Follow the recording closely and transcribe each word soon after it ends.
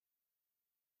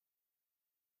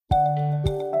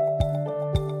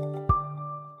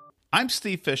I'm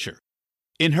Steve Fisher.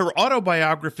 In her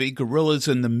autobiography, Gorillas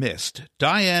in the Mist,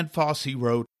 Dian Fossey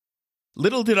wrote,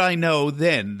 "Little did I know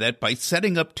then that by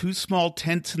setting up 2 small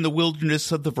tents in the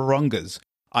wilderness of the Virungas,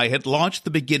 I had launched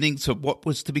the beginnings of what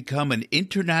was to become an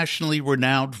internationally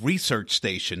renowned research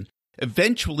station,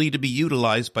 eventually to be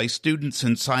utilized by students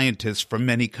and scientists from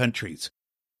many countries."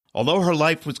 Although her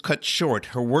life was cut short,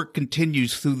 her work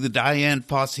continues through the Dian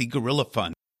Fossey Gorilla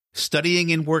Fund,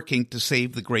 studying and working to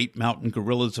save the great mountain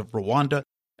gorillas of Rwanda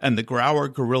and the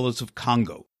Grauer gorillas of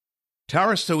Congo.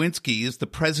 Tara Stowinski is the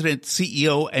president,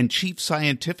 CEO, and chief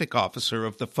scientific officer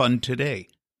of the fund today.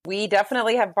 We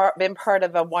definitely have been part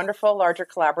of a wonderful, larger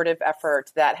collaborative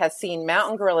effort that has seen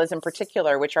mountain gorillas in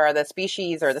particular, which are the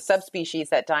species or the subspecies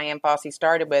that Dian Fossey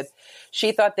started with.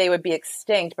 She thought they would be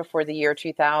extinct before the year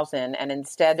 2000, and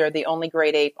instead they're the only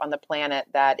great ape on the planet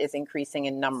that is increasing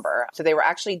in number. So they were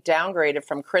actually downgraded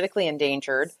from critically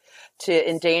endangered to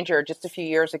endangered just a few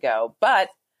years ago. But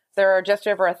there are just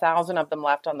over 1,000 of them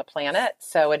left on the planet.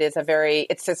 So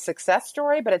it's a success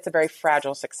story, but it's a very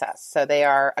fragile success. So they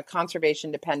are a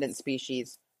conservation-dependent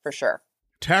species for sure.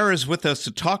 Tara's with us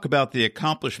to talk about the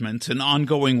accomplishments and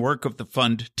ongoing work of the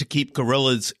fund to keep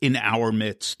gorillas in our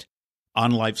midst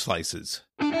on Life Slices.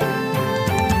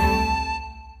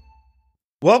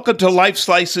 Welcome to Life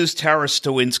Slices, Tara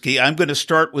Stowinski. I'm going to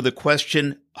start with a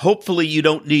question. Hopefully you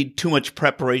don't need too much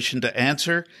preparation to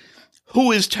answer.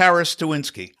 Who is Tara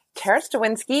Stowinski? Tara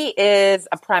Stowinski is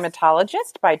a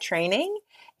primatologist by training,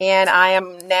 and I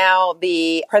am now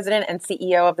the president and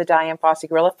CEO of the Dian Fossey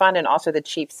Gorilla Fund and also the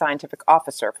chief scientific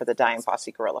officer for the Dian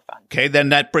Fossey Gorilla Fund. Okay, then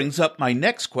that brings up my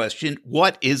next question.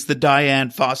 What is the Dian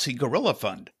Fossey Gorilla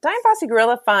Fund? Dian Fossey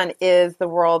Gorilla Fund is the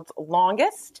world's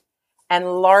longest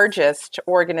and largest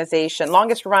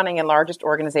running and largest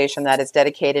organization that is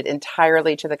dedicated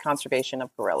entirely to the conservation of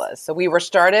gorillas. So we were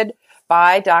started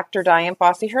by Dr. Dian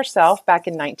Fossey herself back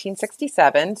in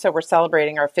 1967. So we're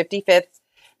celebrating our 55th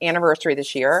anniversary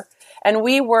this year. And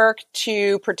we work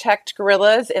to protect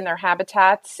gorillas in their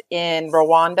habitats in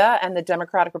Rwanda and the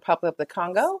Democratic Republic of the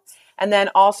Congo, and then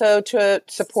also to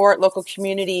support local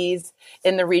communities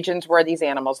in the regions where these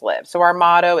animals live. So our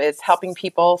motto is helping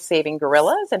people, saving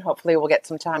gorillas, and hopefully we'll get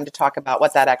some time to talk about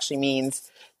what that actually means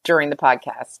during the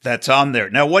podcast. That's on there.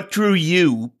 Now, what drew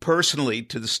you personally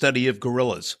to the study of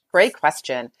gorillas? Great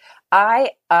question.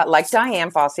 I, like Dian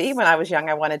Fossey, when I was young,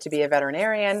 I wanted to be a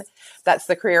veterinarian. That's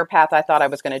the career path I thought I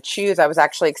was going to choose. I was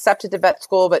actually accepted to vet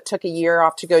school, but took a year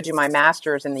off to go do my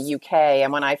master's in the UK.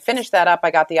 And when I finished that up, I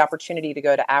got the opportunity to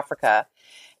go to Africa.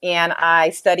 And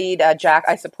I studied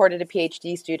I supported a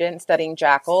PhD student studying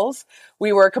jackals.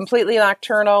 We were completely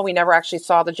nocturnal. We never actually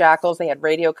saw the jackals. They had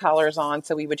radio collars on,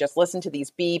 so we would just listen to these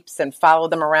beeps and follow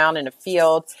them around in a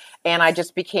field. And I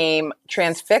just became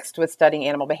transfixed with studying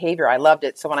animal behavior. I loved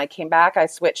it. So when I came back, I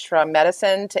switched from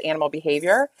medicine to animal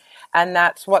behavior. And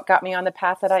that's what got me on the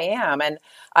path that I am. And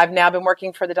I've now been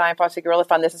working for the Dian Fossey Gorilla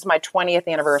Fund. This is my 20th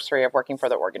anniversary of working for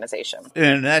the organization.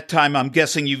 And at that time, I'm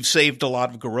guessing you've saved a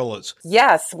lot of gorillas.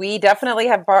 Yes, we definitely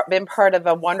have been part of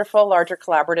a wonderful, larger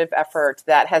collaborative effort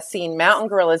that has seen mountain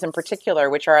gorillas in particular,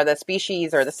 which are the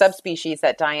species or the subspecies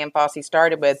that Dian Fossey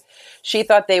started with. She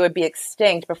thought they would be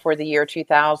extinct before the year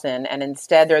 2000, and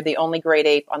instead they're the only great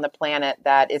ape on the planet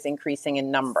that is increasing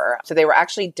in number. So they were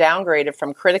actually downgraded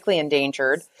from critically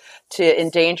endangered to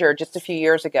endangered just a few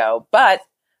years ago. But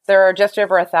there are just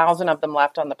over 1,000 of them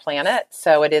left on the planet.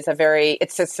 So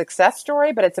it's a success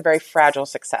story, but it's a very fragile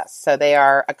success. So they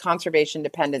are a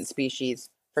conservation-dependent species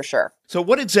for sure. So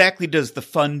what exactly does the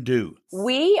fund do?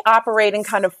 We operate in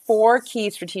kind of 4 key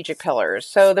strategic pillars.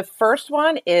 So the first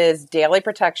one is daily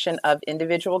protection of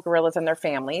individual gorillas and their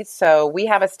families. So we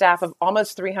have a staff of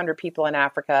almost 300 people in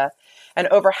Africa, and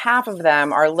over half of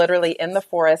them are literally in the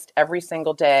forest every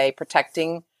single day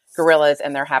protecting gorillas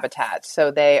and their habitats.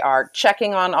 So they are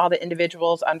checking on all the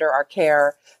individuals under our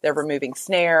care. They're removing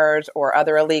snares or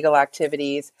other illegal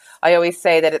activities. I always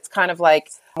say that it's kind of like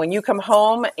when you come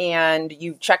home and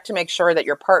you check to make sure that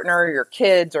your partner, your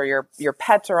kids, or your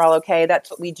pets are all okay.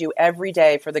 That's what we do every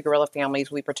day for the gorilla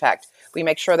families we protect. We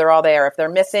make sure they're all there. If they're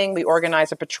missing, we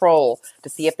organize a patrol to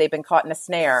see if they've been caught in a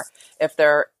snare. If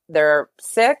they're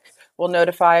sick, we'll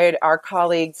notify our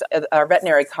colleagues, our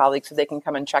veterinary colleagues, so they can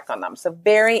come and check on them. So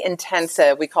very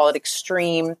intensive. We call it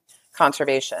extreme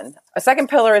conservation. A second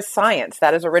pillar is science.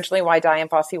 That is originally why Dian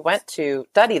Fossey went to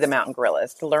study the mountain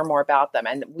gorillas, to learn more about them.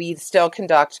 And we still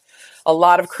conduct a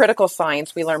lot of critical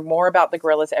science. We learn more about the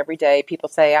gorillas every day. People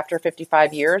say after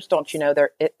 55 years, don't you know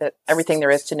everything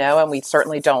there is to know? And we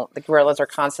certainly don't. The gorillas are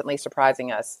constantly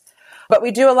surprising us. But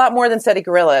we do a lot more than study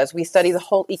gorillas. We study the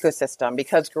whole ecosystem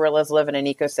because gorillas live in an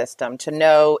ecosystem. To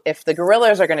know if the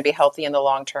gorillas are going to be healthy in the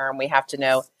long term, we have to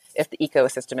know if the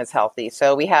ecosystem is healthy.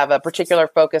 So we have a particular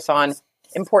focus on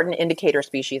important indicator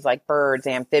species like birds,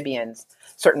 amphibians,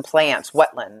 certain plants,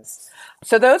 wetlands.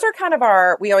 So those are kind of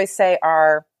we always say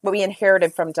what we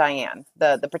inherited from Diane,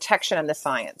 the protection and the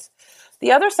science.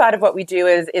 The other side of what we do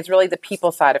is really the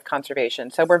people side of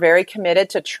conservation. So we're very committed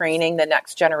to training the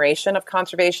next generation of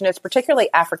conservationists, particularly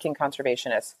African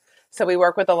conservationists. So we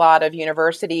work with a lot of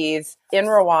universities in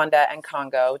Rwanda and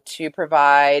Congo to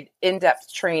provide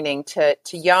in-depth training to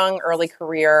young early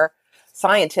career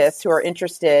scientists who are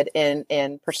interested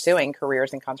in pursuing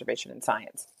careers in conservation and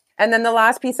science. And then the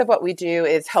last piece of what we do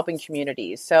is helping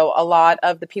communities. So a lot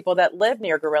of the people that live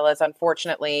near gorillas,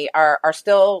 unfortunately, are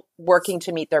still working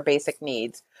to meet their basic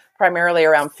needs, primarily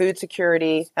around food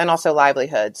security and also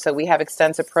livelihood. So we have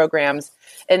extensive programs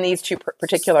in these two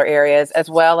particular areas,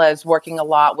 as well as working a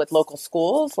lot with local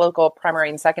schools, local primary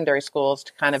and secondary schools,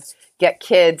 to kind of get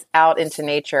kids out into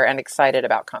nature and excited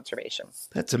about conservation.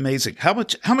 That's amazing. How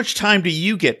much time do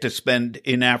you get to spend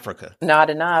in Africa?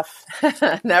 Not enough.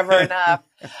 Never enough.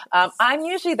 I'm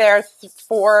usually there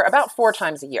for about 4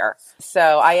 times a year.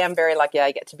 So I am very lucky.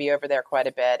 I get to be over there quite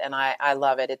a bit, and I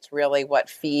love it. It's really what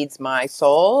feeds my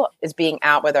soul, is being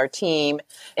out with our team,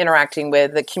 interacting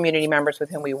with the community members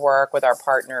with whom we work, with our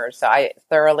partners. So I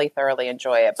thoroughly, thoroughly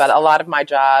enjoy it. But a lot of my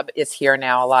job is here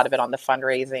now, a lot of it on the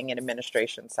fundraising and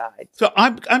administration side. So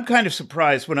I'm kind of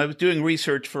surprised. When I was doing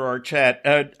research for our chat,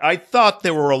 I thought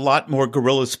there were a lot more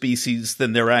gorilla species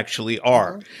than there actually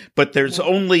are, but there's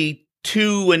only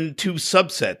 2 and 2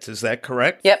 subsets. Is that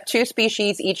correct? Yep, 2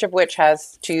 species, each of which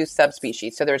has 2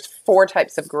 subspecies. So there's 4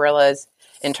 types of gorillas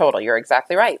in total. You're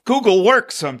exactly right. Google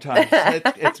works sometimes.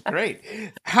 It's great.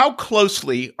 How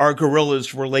closely are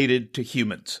gorillas related to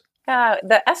humans?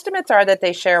 The estimates are that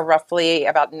they share roughly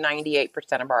about 98%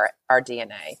 of our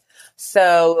DNA.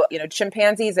 So,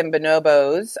 chimpanzees and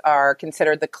bonobos are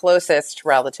considered the closest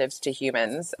relatives to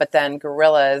humans, but then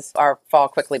gorillas fall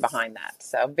quickly behind that.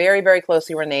 So very, very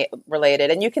closely related.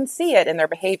 And you can see it in their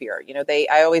behavior.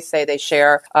 I always say they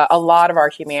share a lot of our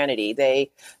humanity.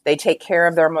 They take care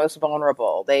of their most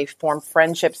vulnerable. They form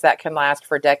friendships that can last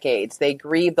for decades. They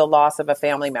grieve the loss of a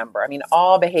family member. I mean,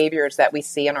 all behaviors that we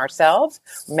see in ourselves,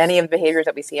 many of the behaviors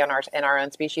that we see in our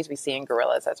own species, we see in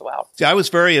gorillas as well. See, I was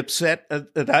very upset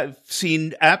that I've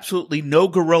seen absolutely no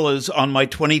gorillas on my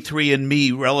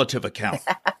 23andMe relative account.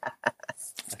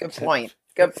 Good point.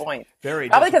 Good point. Very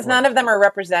probably because none of them are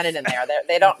represented in there.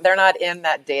 They're not in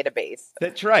that database.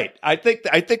 That's right. I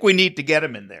think we need to get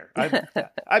them in there.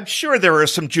 I'm sure there are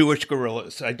some Jewish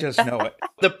gorillas. I just know it.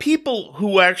 The people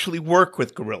who actually work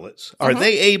with gorillas, are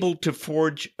they able to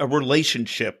forge a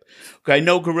relationship? I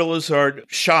know gorillas are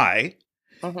shy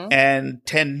and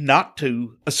tend not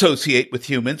to associate with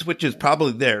humans, which is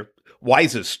probably their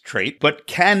wisest trait, but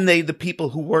can the people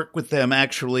who work with them,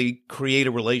 actually create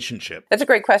a relationship? That's a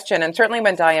great question. And certainly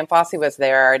when Dian Fossey was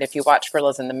there, and if you watch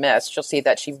Gorillas in the Mist, you'll see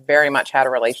that she very much had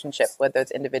a relationship with those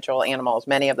individual animals,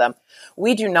 many of them.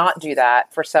 We do not do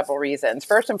that for several reasons.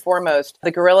 First and foremost,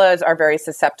 the gorillas are very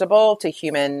susceptible to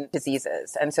human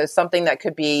diseases. And so something that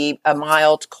could be a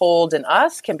mild cold in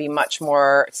us can be much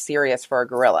more serious for a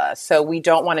gorilla. So we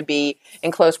don't want to be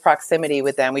in close proximity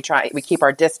with them. We keep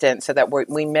our distance so that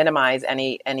we minimize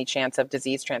any chance of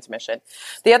disease transmission.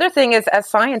 The other thing is, as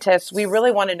scientists, we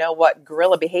really want to know what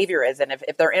gorilla behavior is. And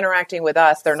if they're interacting with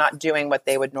us, they're not doing what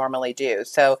they would normally do.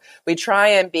 So we try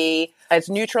and be as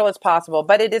neutral as possible,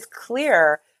 but it is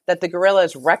clear that the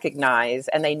gorillas recognize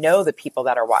and they know the people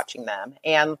that are watching them.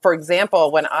 And for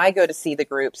example, when I go to see the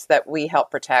groups that we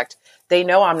help protect, they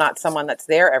know I'm not someone that's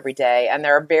there every day, and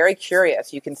they're very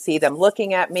curious. You can see them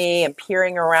looking at me and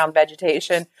peering around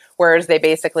vegetation, whereas they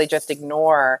basically just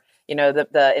ignore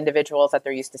the individuals that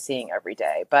they're used to seeing every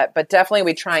day. But definitely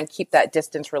we try and keep that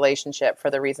distance relationship for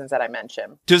the reasons that I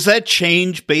mentioned. Does that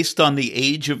change based on the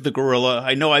age of the gorilla?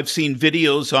 I know I've seen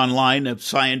videos online of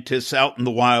scientists out in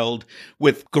the wild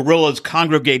with gorillas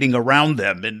congregating around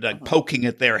them and poking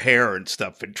at their hair and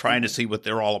stuff and trying to see what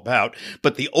they're all about.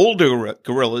 But the older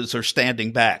gorillas are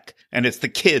standing back, and it's the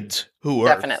kids who are...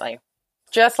 Definitely.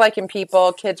 Just like in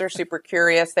people, kids are super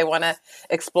curious. They want to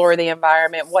explore the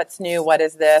environment. What's new? What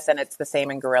is this? And it's the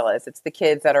same in gorillas. It's the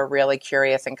kids that are really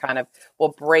curious and kind of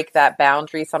will break that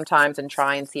boundary sometimes and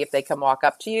try and see if they can walk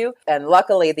up to you. And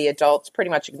luckily, the adults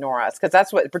pretty much ignore us, because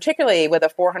that's what, particularly with a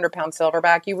 400-pound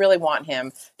silverback, you really want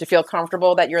him to feel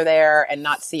comfortable that you're there and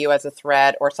not see you as a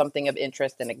threat or something of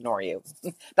interest and ignore you.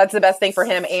 That's the best thing for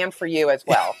him and for you as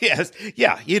well. Yes.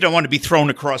 Yeah. You don't want to be thrown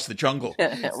across the jungle.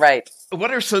 Right.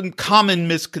 What are some common common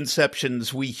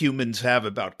misconceptions we humans have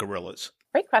about gorillas?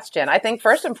 Great question. I think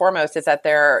first and foremost is that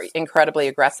they're incredibly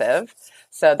aggressive.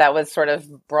 So that was sort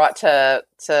of brought to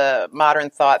modern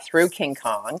thought through King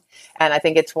Kong. And I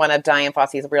think it's one of Dian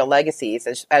Fossey's real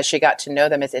legacies as she got to know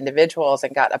them as individuals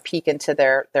and got a peek into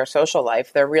their social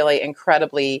life. They're really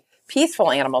incredibly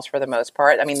peaceful animals for the most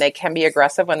part. I mean, they can be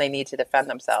aggressive when they need to defend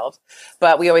themselves,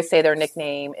 but we always say their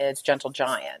nickname is Gentle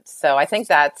Giant. So I think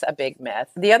that's a big myth.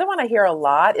 The other one I hear a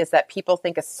lot is that people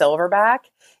think a silverback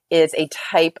is a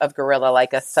type of gorilla,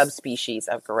 like a subspecies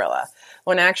of gorilla,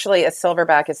 when actually a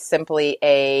silverback is simply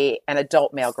an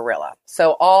adult male gorilla.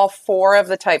 So all 4 of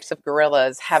the types of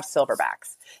gorillas have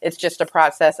silverbacks. It's just a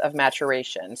process of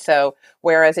maturation. So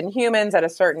whereas in humans at a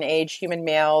certain age, human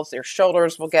males, their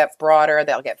shoulders will get broader,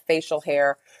 they'll get facial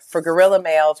hair. For gorilla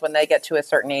males, when they get to a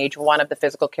certain age, one of the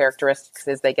physical characteristics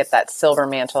is they get that silver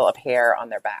mantle of hair on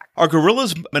their back. Are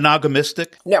gorillas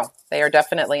monogamistic? No, they are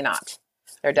definitely not.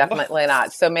 They're definitely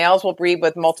not. So males will breed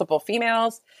with multiple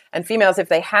females, and females, if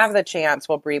they have the chance,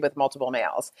 will breed with multiple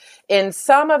males. In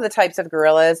some of the types of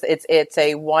gorillas, it's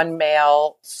a one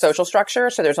male social structure.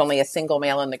 So there's only a single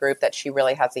male in the group that she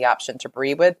really has the option to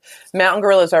breed with. Mountain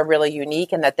gorillas are really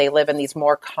unique in that they live in these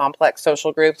more complex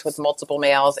social groups with multiple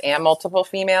males and multiple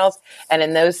females. And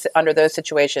under those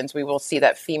situations, we will see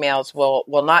that females will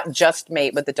not just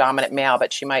mate with the dominant male,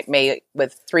 but she might mate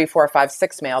with 3, 4, 5,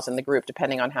 6 males in the group,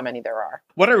 depending on how many there are.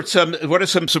 What are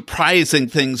some surprising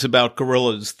things about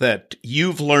gorillas that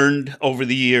you've learned over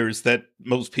the years that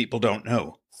most people don't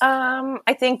know?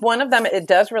 I think one of them, it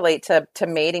does relate to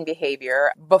mating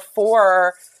behavior.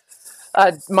 Before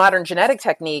modern genetic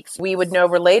techniques, we would know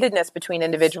relatedness between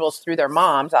individuals through their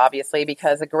moms, obviously,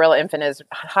 because a gorilla infant is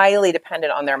highly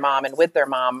dependent on their mom and with their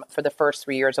mom for the first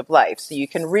 3 years of life. So you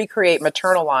can recreate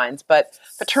maternal lines, but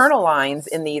paternal lines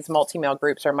in these multi-male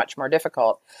groups are much more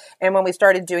difficult. And when we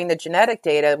started doing the genetic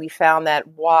data, we found that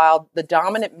while the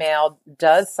dominant male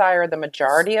does sire the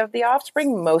majority of the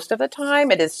offspring, most of the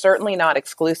time, it is certainly not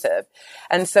exclusive.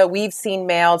 And so we've seen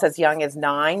males as young as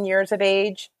 9 years of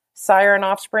age sire an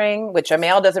offspring, which a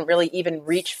male doesn't really even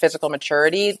reach physical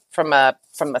maturity from a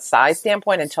size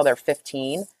standpoint until they're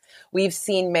 15. We've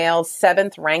seen males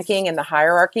 7th ranking in the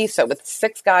hierarchy, so with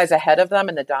 6 guys ahead of them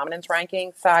in the dominance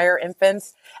ranking, sire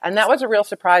infants, and that was a real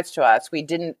surprise to us. We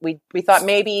thought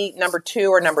maybe number 2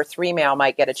 or number 3 male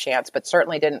might get a chance, but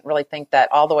certainly didn't really think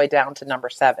that all the way down to number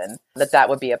 7 that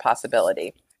would be a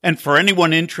possibility. And for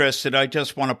anyone interested, I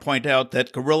just want to point out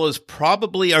that gorillas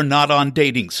probably are not on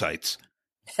dating sites.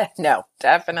 No,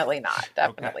 definitely not.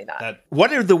 Definitely not.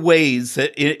 What are the ways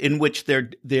in which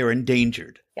they're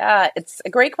endangered? Yeah, it's a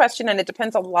great question, and it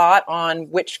depends a lot on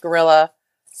which gorilla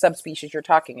subspecies you're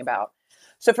talking about.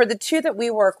 So for the 2 that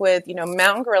we work with,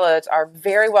 mountain gorillas are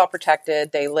very well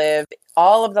protected.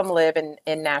 All of them live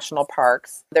in national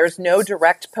parks. There's no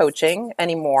direct poaching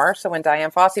anymore. So when Dian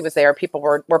Fossey was there, people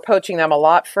were poaching them a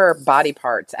lot for body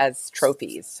parts as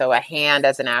trophies. So a hand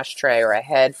as an ashtray or a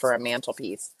head for a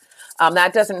mantelpiece.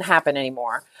 That doesn't happen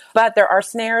anymore. But there are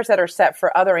snares that are set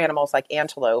for other animals like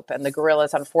antelope, and the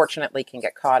gorillas, unfortunately, can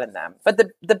get caught in them. But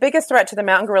the biggest threat to the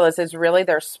mountain gorillas is really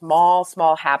their small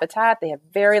habitat. They have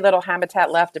very little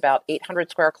habitat left, about 800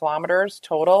 square kilometers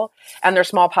total, and their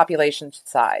small population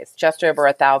size, just over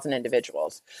 1,000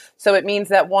 individuals. So it means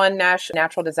that one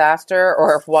natural disaster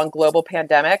or one global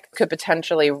pandemic could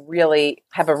potentially really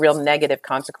have a real negative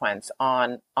consequence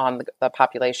on the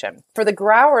population. For the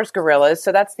Growers gorillas,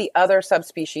 so that's the other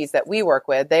subspecies that we work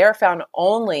with, they are found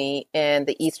only in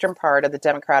the eastern part of the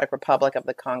Democratic Republic of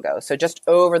the Congo, so just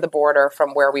over the border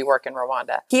from where we work in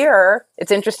Rwanda. Here,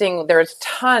 it's interesting, there's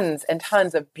tons and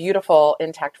tons of beautiful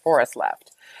intact forest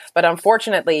left. But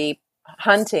unfortunately,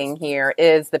 hunting here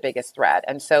is the biggest threat.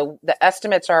 And so the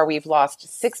estimates are we've lost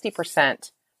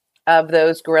 60% of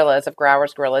those gorillas, of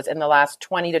Growers gorillas, in the last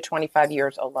 20 to 25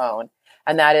 years alone.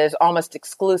 And that is almost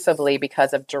exclusively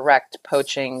because of direct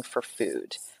poaching for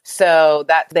food. So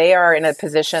that they are in a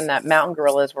position that mountain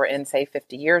gorillas were in, say,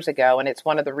 50 years ago. And it's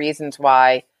one of the reasons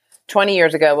why 20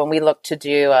 years ago, when we looked to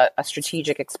do a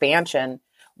strategic expansion,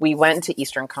 we went to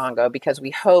Eastern Congo because we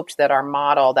hoped that our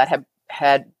model that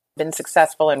had been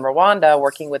successful in Rwanda,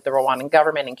 working with the Rwandan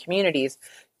government and communities,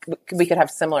 we could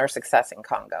have similar success in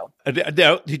Congo.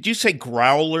 Now, did you say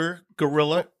growler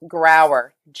gorilla? Grauer.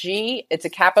 G, it's a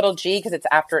capital G because it's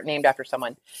named after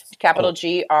someone. Capital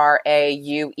Grauer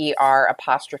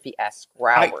apostrophe S.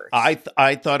 Growers.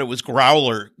 I thought it was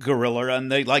growler gorilla,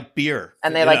 and they like beer.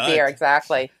 And they like beer,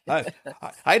 exactly.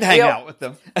 I'd hang out with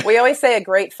them. We always say a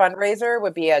great fundraiser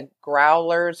would be a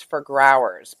growlers for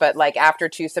growers, but like after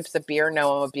 2 sips of beer,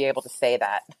 no one would be able to say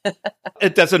that.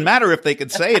 It doesn't matter if they can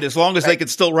say it as long as they can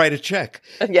still write a check.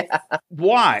 Yeah.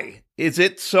 Why? Is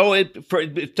it so?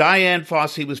 Dian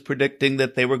Fossey was predicting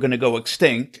that they were going to go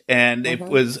extinct, and it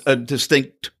was a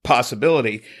distinct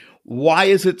possibility. Why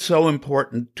is it so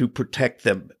important to protect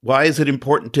them? Why is it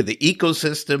important to the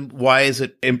ecosystem? Why is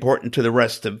it important to the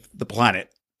rest of the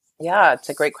planet? Yeah, it's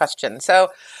a great question. So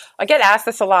I get asked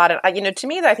this a lot. And, to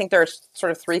me, I think there's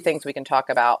sort of 3 things we can talk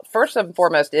about. First and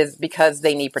foremost is because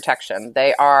they need protection.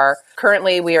 We are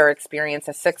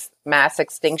experiencing a 6th mass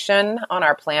extinction on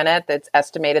our planet. That's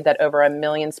estimated that over 1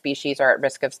 million species are at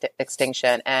risk of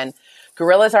extinction. And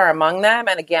gorillas are among them.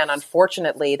 And again,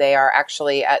 unfortunately, they are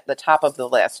actually at the top of the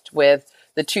list with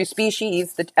the 2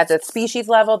 species. At the species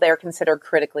level, they're considered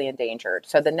critically endangered.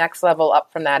 So the next level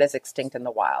up from that is extinct in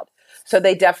the wild. So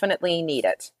they definitely need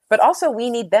it. But also we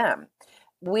need them.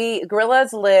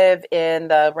 Gorillas live in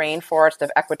the rainforest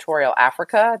of equatorial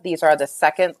Africa. These are the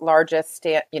 2nd largest,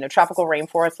 tropical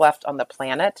rainforests left on the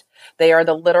planet. They are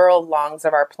the literal lungs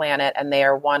of our planet, and they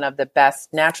are one of the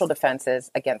best natural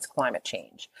defenses against climate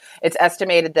change. It's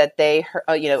estimated that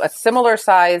a similar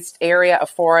sized area of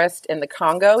forest in the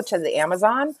Congo to the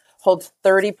Amazon holds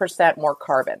 30% more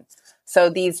carbon. So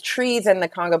these trees in the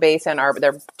Congo Basin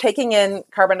they're taking in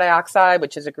carbon dioxide,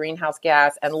 which is a greenhouse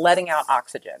gas, and letting out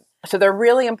oxygen. So they're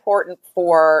really important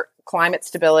for climate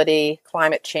stability,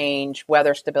 climate change,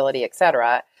 weather stability, et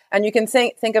cetera. And you can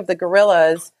think of the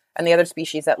gorillas and the other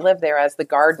species that live there as the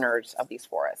gardeners of these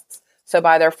forests. So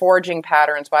by their foraging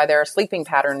patterns, by their sleeping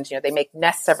patterns, they make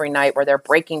nests every night where they're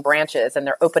breaking branches and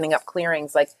they're opening up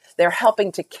clearings. Like they're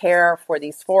helping to care for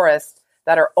these forests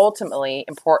that are ultimately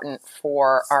important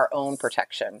for our own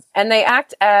protection. And they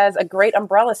act as a great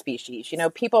umbrella species.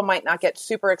 People might not get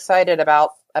super excited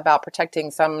about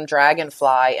protecting some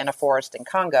dragonfly in a forest in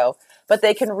Congo, but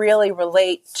they can really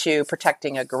relate to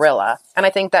protecting a gorilla. And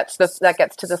I think that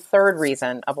gets to the 3rd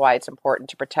reason of why it's important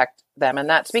to protect them, and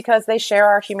that's because they share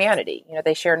our humanity.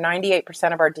 They share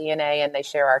 98% of our DNA, and they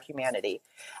share our humanity.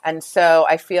 And so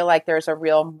I feel like there's a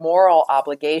real moral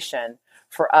obligation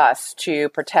for us to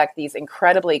protect these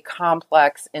incredibly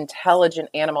complex, intelligent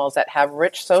animals that have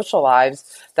rich social lives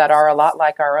that are a lot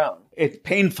like our own. It's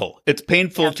painful. It's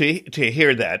painful to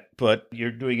hear that, but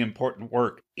you're doing important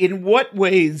work. In what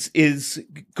ways is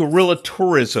gorilla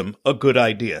tourism a good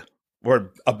idea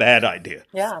or a bad idea?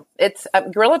 Yeah, it's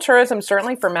gorilla tourism,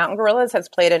 certainly for mountain gorillas, has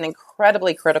played an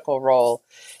incredibly critical role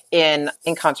in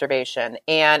conservation.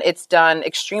 And it's done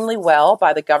extremely well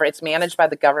by the government. It's managed by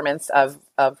the governments of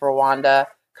Rwanda,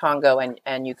 Congo,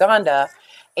 and Uganda.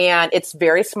 And it's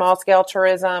very small scale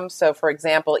tourism. So for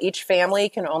example, each family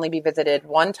can only be visited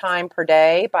 1 time per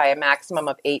day by a maximum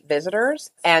of 8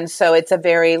 visitors. And so it's a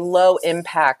very low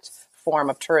impact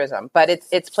form of tourism, but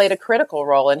it's played a critical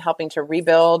role in helping to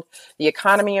rebuild the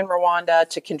economy in Rwanda,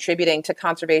 to contributing to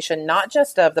conservation, not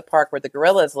just of the park where the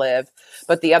gorillas live,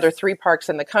 but the other 3 parks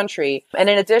in the country. And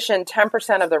in addition,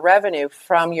 10% of the revenue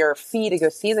from your fee to go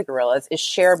see the gorillas is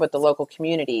shared with the local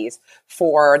communities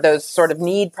for those sort of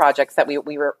need projects that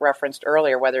we referenced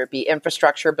earlier, whether it be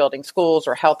infrastructure, building schools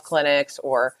or health clinics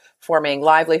or forming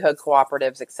livelihood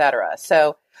cooperatives, et cetera.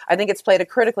 So I think it's played a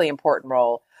critically important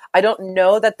role. I don't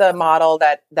know that the model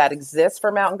that exists for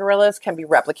mountain gorillas can be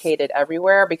replicated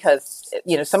everywhere because,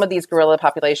 some of these gorilla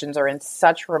populations are in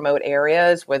such remote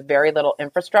areas with very little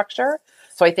infrastructure.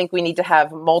 So I think we need to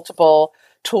have multiple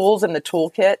tools in the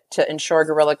toolkit to ensure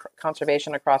gorilla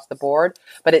conservation across the board.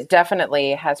 But it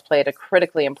definitely has played a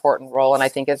critically important role. And I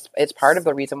think it's part of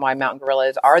the reason why mountain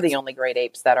gorillas are the only great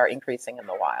apes that are increasing in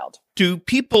the wild. Do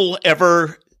people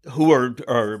ever who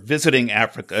are visiting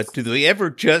Africa, do they ever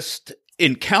just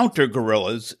encounter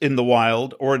gorillas in the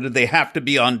wild, or do they have to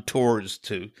be on tours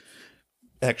to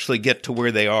actually get to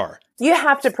where they are? You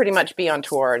have to pretty much be on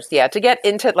tours. Yeah. To get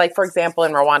into, like, for example,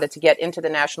 in Rwanda, to get into the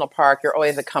national park, you're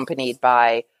always accompanied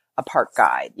by a park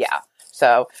guide. Yeah.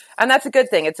 So, and that's a good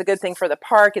thing. It's a good thing for the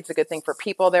park. It's a good thing for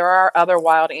people. There are other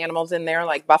wild animals in there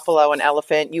like buffalo and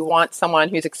elephant. You want someone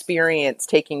who's experienced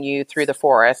taking you through the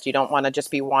forest. You don't want to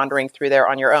just be wandering through there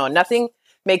on your own. Nothing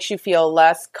makes you feel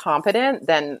less competent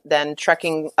than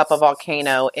trekking up a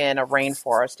volcano in a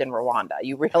rainforest in Rwanda.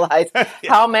 You realize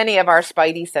how many of our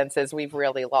spidey senses we've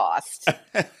really lost.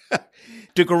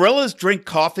 Do gorillas drink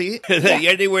coffee? Are they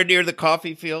anywhere near the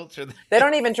coffee fields? They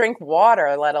don't even drink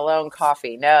water, let alone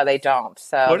coffee. No, they don't.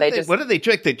 So what do they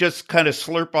drink? They just kind of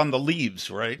slurp on the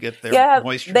leaves, right? Get their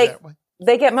moisture that way?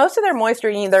 They get most of their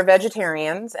moisture. They're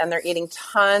vegetarians and they're eating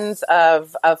tons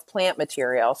of plant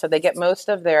material. So they get most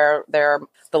of the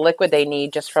liquid they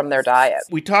need just from their diet.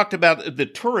 We talked about the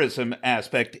tourism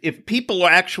aspect. If people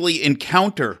actually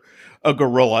encounter a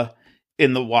gorilla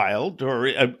in the wild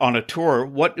or on a tour,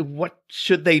 what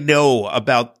should they know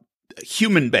about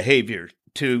human behavior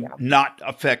to not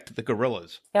affect the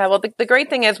gorillas? Yeah, well, the great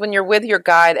thing is when you're with your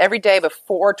guide, every day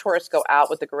before tourists go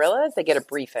out with the gorillas, they get a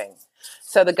briefing.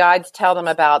 So the guides tell them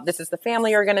about, this is the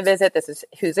family you're going to visit, this is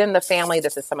who's in the family,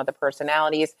 this is some of the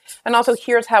personalities, and also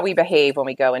here's how we behave when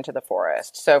we go into the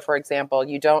forest. So, for example,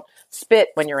 you don't spit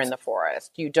when you're in the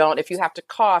forest. You don't, if you have to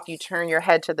cough, you turn your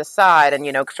head to the side, and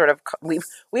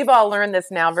we've all learned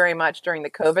this now very much during the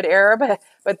COVID era,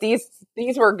 but these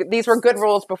were good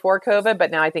rules before COVID, but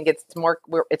now I think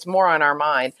it's more on our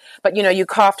mind. But you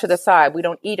cough to the side. We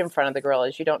don't eat in front of the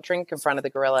gorillas. You don't drink in front of the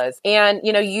gorillas, and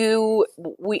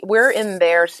we're in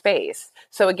their space.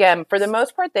 So again, for the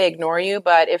most part, they ignore you.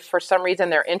 But if for some reason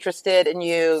they're interested in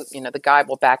you, the guide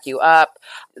will back you up.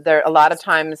 A lot of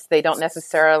times they don't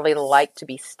necessarily like to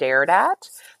be stared at.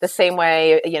 The same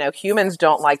way, humans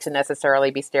don't like to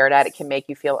necessarily be stared at. It can make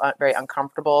you feel very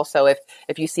uncomfortable. So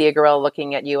if you see a gorilla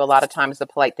looking at you, a lot of times the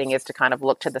polite thing is to kind of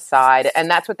look to the side. And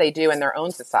that's what they do in their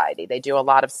own society. They do a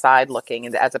lot of side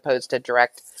looking as opposed to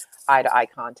direct eye-to-eye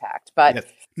contact. But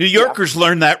New Yorkers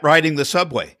learn that riding the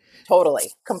subway.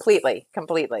 Totally. Completely.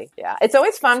 Yeah. It's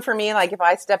always fun for me. Like if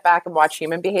I step back and watch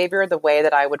human behavior the way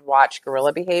that I would watch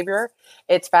gorilla behavior,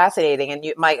 it's fascinating.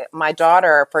 And my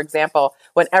daughter, for example,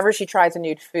 whenever she tries a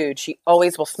new food, she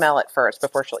always will smell it first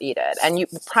before she'll eat it. And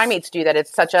primates do that.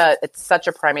 It's such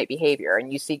a primate behavior.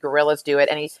 And you see gorillas do it.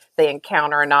 They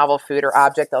encounter a novel food or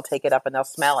object, they'll take it up and they'll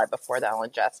smell it before they'll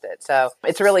ingest it. So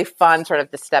it's really fun sort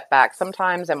of to step back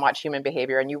sometimes and watch human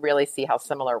behavior. And you really see how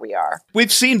similar we are.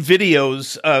 We've seen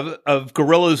videos of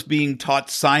gorillas being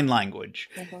taught sign language.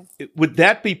 Mm-hmm. Would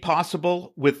that be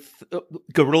possible with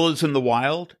gorillas in the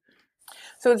wild?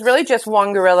 So it's really just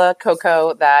one gorilla,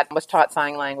 Coco, that was taught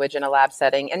sign language in a lab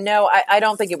setting. And no, I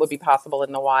don't think it would be possible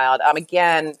in the wild.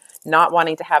 Again, not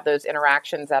wanting to have those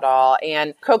interactions at all.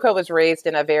 And Coco was raised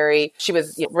in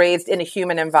raised in a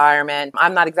human environment.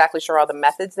 I'm not exactly sure all the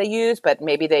methods they use, but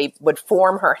maybe they would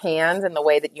form her hands in the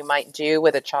way that you might do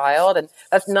with a child. And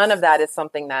none of that is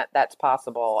something that's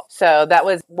possible. So that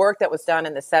was work that was done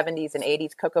in the 70s and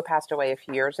 80s. Coco passed away a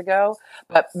few years ago,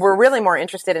 but we're really more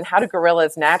interested in how do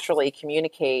gorillas naturally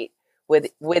communicate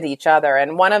with each other.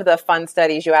 And one of the fun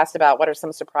studies you asked about, what are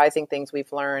some surprising things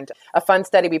we've learned? A fun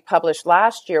study we published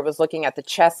last year was looking at the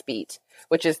chest beat,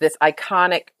 which is this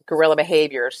iconic gorilla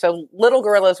behavior. So little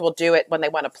gorillas will do it when they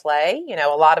want to play. A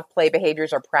lot of play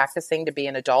behaviors are practicing to be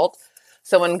an adult.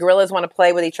 So when gorillas want to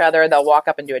play with each other, they'll walk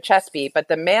up and do a chest beat. But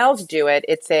the males do it.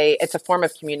 It's a form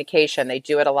of communication. They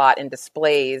do it a lot in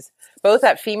displays, both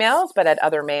at females, but at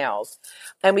other males.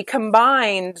 And we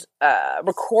combined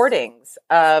recordings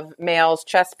of males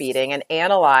chest beating and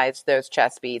analyzed those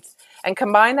chest beats and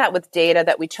combined that with data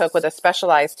that we took with a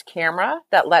specialized camera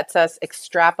that lets us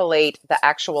extrapolate the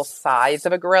actual size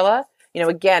of a gorilla.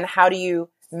 Again, how do you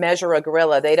measure a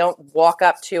gorilla? They don't walk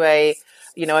up to a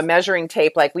measuring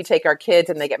tape like we take our kids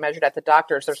and they get measured at the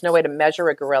doctors. There's no way to measure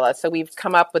a gorilla. So we've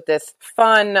come up with this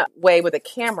fun way with a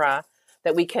camera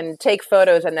that we can take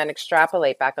photos and then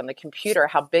extrapolate back on the computer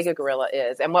how big a gorilla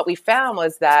is. And what we found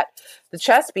was that the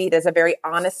chest beat is a very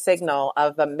honest signal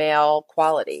of a male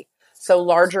quality. So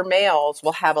larger males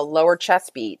will have a lower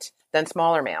chest beat than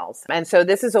smaller males. And so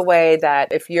this is a way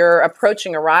that if you're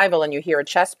approaching a rival and you hear a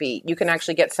chest beat, you can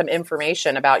actually get some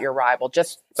information about your rival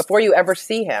just before you ever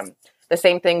see him. The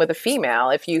same thing with a female.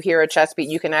 If you hear a chest beat,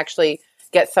 you can actually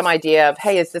get some idea of,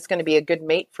 hey, is this going to be a good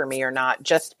mate for me or not,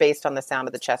 just based on the sound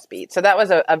of the chest beat. So that was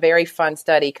a very fun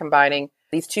study combining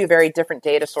these two very different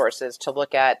data sources to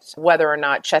look at whether or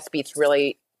not chest beats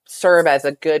really serve as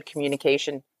a good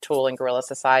communication tool in gorilla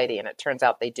society, and it turns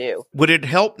out they do. Would it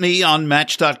help me on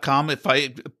Match.com if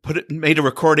I made a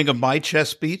recording of my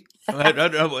chest beat? I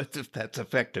don't know if that's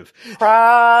effective.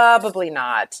 Probably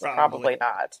not. Probably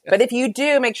not. But if you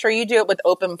do, make sure you do it with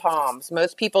open palms.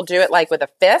 Most people do it like with a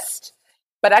fist.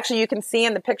 But actually, you can see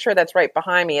in the picture that's right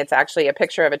behind me, it's actually a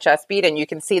picture of a chest beat, and you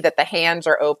can see that the hands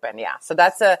are open. Yeah. So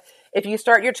if you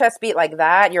start your chest beat like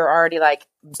that, you're already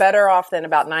better off than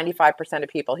about 95% of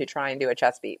people who try and do a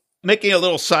chest beat. Making a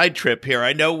little side trip here.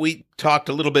 I know we talked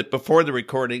a little bit before the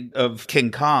recording of King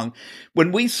Kong.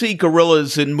 When we see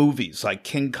gorillas in movies like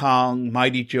King Kong,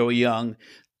 Mighty Joe Young,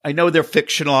 I know they're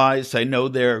fictionalized. I know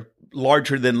they're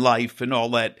larger than life and all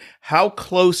that. How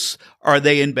close are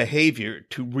they in behavior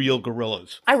to real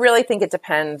gorillas? I really think it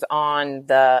depends on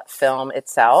the film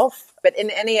itself. But in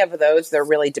any of those, they're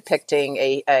really depicting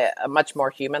a much more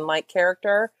human-like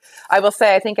character. I will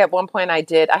say, I think at one point I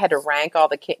had to rank all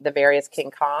the various King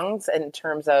Kongs in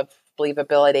terms of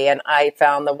believability. And I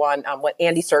found the one, what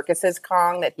Andy Serkis's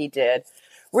Kong that he did,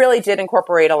 really did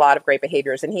incorporate a lot of great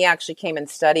behaviors. And he actually came and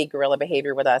studied gorilla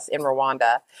behavior with us in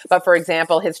Rwanda. But for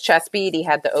example, his chest beat, he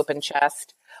had the open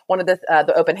chest. One of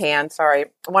the open hand, sorry.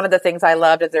 One of the things I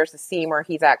loved is there's a scene where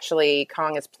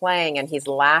Kong is playing and he's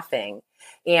laughing.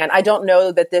 And I don't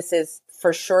know that this is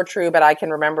for sure true, but I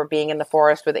can remember being in the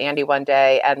forest with Andy one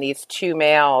day, and these two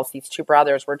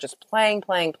brothers were just playing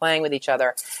with each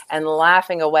other and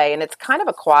laughing away. And it's kind of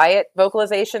a quiet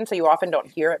vocalization, so you often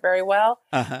don't hear it very well.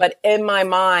 Uh-huh. But in my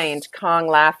mind, Kong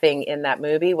laughing in that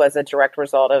movie was a direct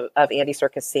result of Andy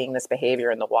Serkis seeing this behavior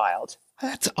in the wild.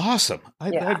 That's awesome.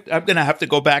 I'm going to have to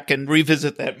go back and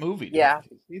revisit that movie. Yeah.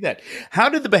 See that. How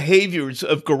do the behaviors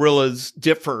of gorillas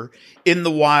differ in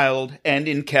the wild and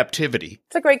in captivity?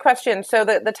 It's a great question. So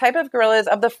the type of gorillas,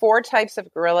 of the 4 types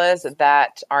of gorillas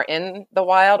that are in the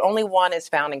wild, only one is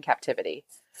found in captivity.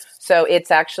 So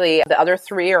it's actually, the other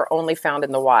 3 are only found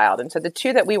in the wild. And so the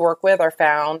 2 that we work with are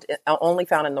only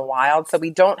found in the wild. So we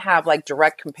don't have like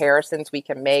direct comparisons we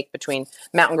can make between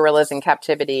mountain gorillas in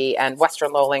captivity and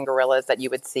Western lowland gorillas that you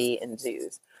would see in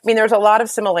zoos. I mean, there's a lot of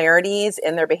similarities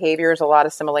in their behaviors, a lot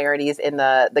of similarities in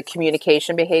the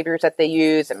communication behaviors that they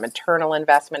use and maternal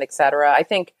investment, et cetera. I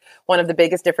think one of the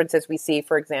biggest differences we see,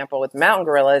 for example, with mountain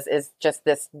gorillas is just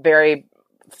this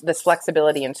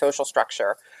flexibility in social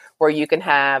structure, where you can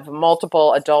have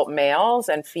multiple adult males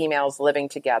and females living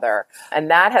together. And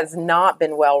that has not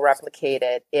been well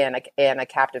replicated in a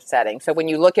captive setting. So when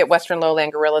you look at Western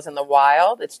lowland gorillas in the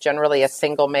wild, it's generally a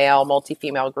single male,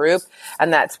 multi-female group.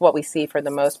 And that's what we see for the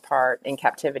most part in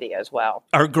captivity as well.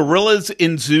 Are gorillas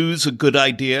in zoos a good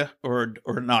idea or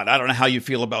not? I don't know how you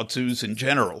feel about zoos in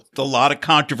general. There's a lot of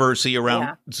controversy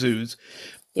around zoos.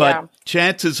 But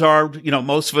chances are,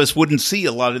 most of us wouldn't see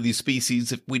a lot of these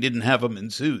species if we didn't have them in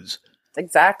zoos.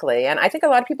 Exactly. And I think a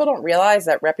lot of people don't realize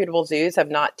that reputable zoos have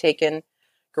not taken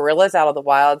gorillas out of the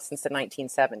wild since the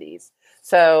 1970s.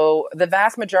 So the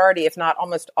vast majority, if not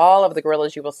almost all of the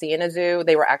gorillas you will see in a zoo,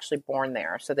 they were actually born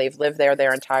there. So they've lived there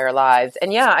their entire lives.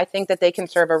 And I think that they can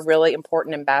serve a really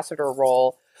important ambassador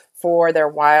role for their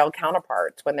wild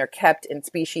counterparts when they're kept in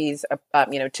species,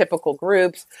 typical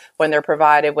groups, when they're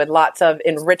provided with lots of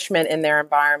enrichment in their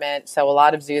environment. So a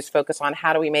lot of zoos focus on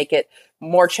how do we make it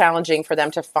more challenging for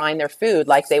them to find their food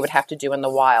like they would have to do in the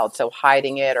wild. So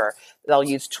hiding it, or they'll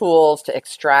use tools to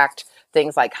extract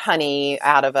things like honey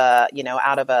out of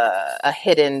a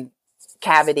hidden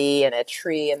cavity in a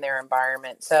tree in their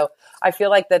environment. So I feel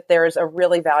like that there's a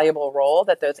really valuable role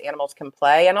that those animals can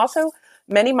play. And also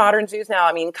many modern zoos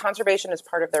now, conservation is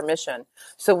part of their mission.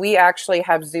 So we actually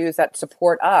have zoos that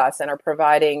support us and are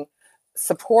providing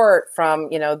support from,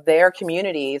 their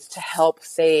communities to help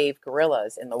save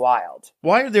gorillas in the wild.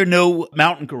 Why are there no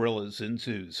mountain gorillas in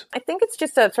zoos? I think it's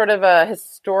just a sort of a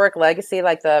historic legacy.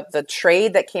 Like the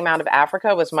trade that came out of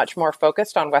Africa was much more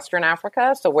focused on Western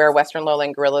Africa, so where Western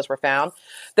lowland gorillas were found.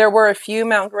 There were a few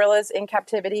mountain gorillas in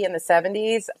captivity in the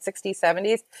 60s,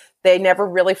 70s. They never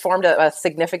really formed a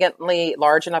significantly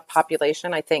large enough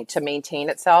population, I think, to maintain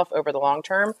itself over the long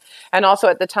term. And also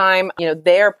at the time,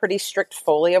 they're pretty strict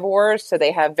foliivores, so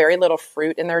they have very little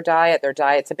fruit in their diet. Their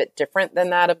diet's a bit different than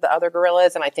that of the other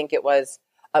gorillas, and I think it was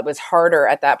harder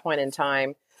at that point in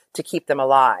time to keep them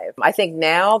alive. I think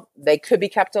now they could be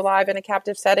kept alive in a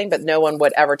captive setting, but no one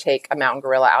would ever take a mountain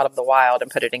gorilla out of the wild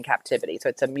and put it in captivity. So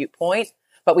it's a moot point.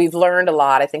 But we've learned a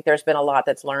lot. I think there's been a lot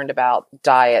that's learned about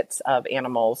diets of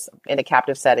animals in a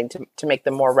captive setting to make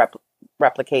them more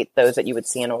replicate those that you would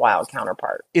see in a wild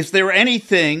counterpart. Is there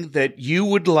anything that you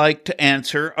would like to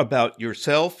answer about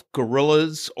yourself,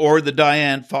 gorillas, or the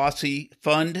Dian Fossey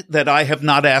Fund that I have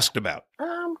not asked about?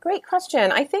 Great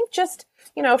question. I think just,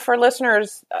 for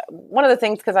listeners, one of the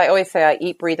things, because I always say I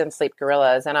eat, breathe, and sleep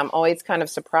gorillas, and I'm always kind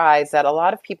of surprised that a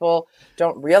lot of people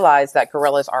don't realize that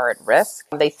gorillas are at risk.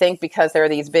 They think because they're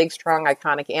these big, strong,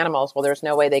 iconic animals, well, there's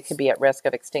no way they could be at risk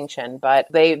of extinction, but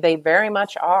they very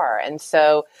much are. And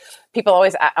so people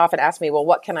always often ask me, well,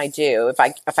 what can I do? If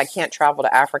I can't travel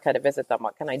to Africa to visit them,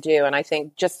 what can I do? And I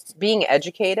think just being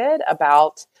educated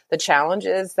about the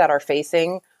challenges that are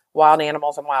facing wild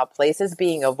animals and wild places,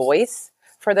 being a voice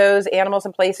for those animals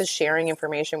and places, sharing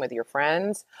information with your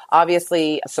friends,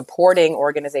 obviously supporting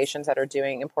organizations that are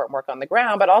doing important work on the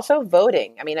ground, but also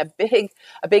voting. I mean, a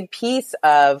big piece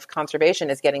of conservation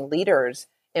is getting leaders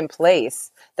in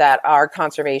place that are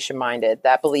conservation minded,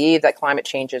 that believe that climate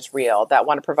change is real, that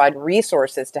want to provide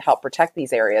resources to help protect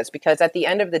these areas. Because at the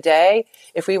end of the day,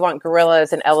 if we want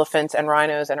gorillas and elephants and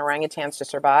rhinos and orangutans to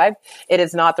survive, it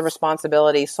is not the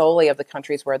responsibility solely of the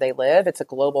countries where they live. It's a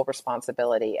global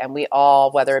responsibility. And we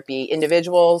all, whether it be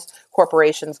individuals,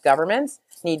 corporations, governments,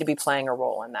 need to be playing a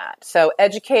role in that. So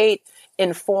educate,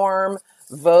 inform,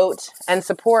 vote, and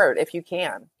support if you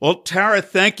can. Well, Tara,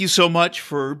 thank you so much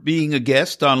for being a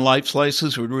guest on Life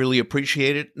Slices. We really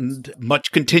appreciate it, and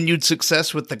much continued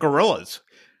success with the gorillas.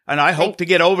 And I hope to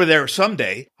get over there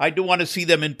someday. I do want to see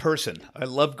them in person. I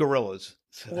love gorillas.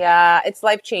 Yeah, it's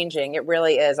life-changing. It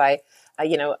really is.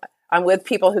 I'm with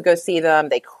people who go see them.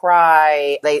 They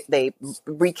cry. They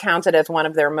recount it as one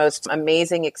of their most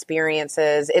amazing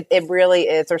experiences. It really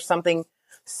is. There's something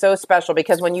so special,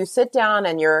 because when you sit down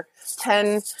and you're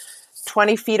 10,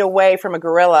 20 feet away from a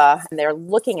gorilla and they're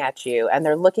looking at you and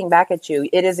they're looking back at you,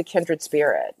 it is a kindred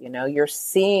spirit. You know, you're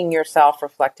seeing yourself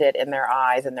reflected in their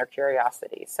eyes and their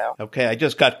curiosity. So, okay, I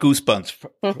just got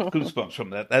goosebumps from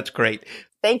that. That's great.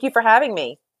 Thank you for having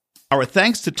me. Our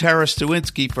thanks to Tara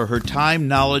Stawinski for her time,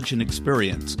 knowledge, and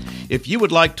experience. If you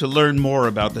would like to learn more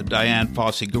about the Dian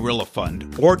Fossey Gorilla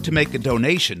Fund or to make a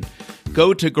donation,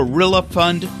 go to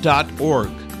gorillafund.org.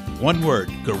 One word,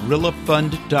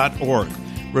 gorillafund.org.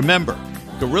 Remember,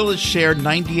 gorillas share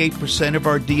 98% of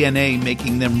our DNA,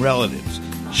 making them relatives.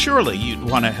 Surely you'd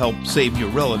want to help save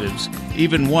your relatives,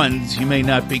 even ones you may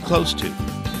not be close to.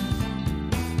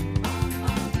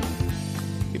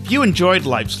 If you enjoyed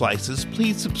Life Slices,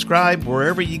 please subscribe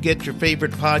wherever you get your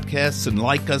favorite podcasts and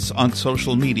like us on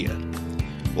social media.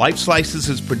 Life Slices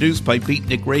is produced by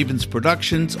Beatnik Ravens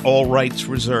Productions, all rights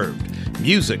reserved.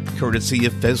 Music courtesy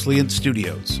of Fesliyan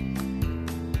Studios.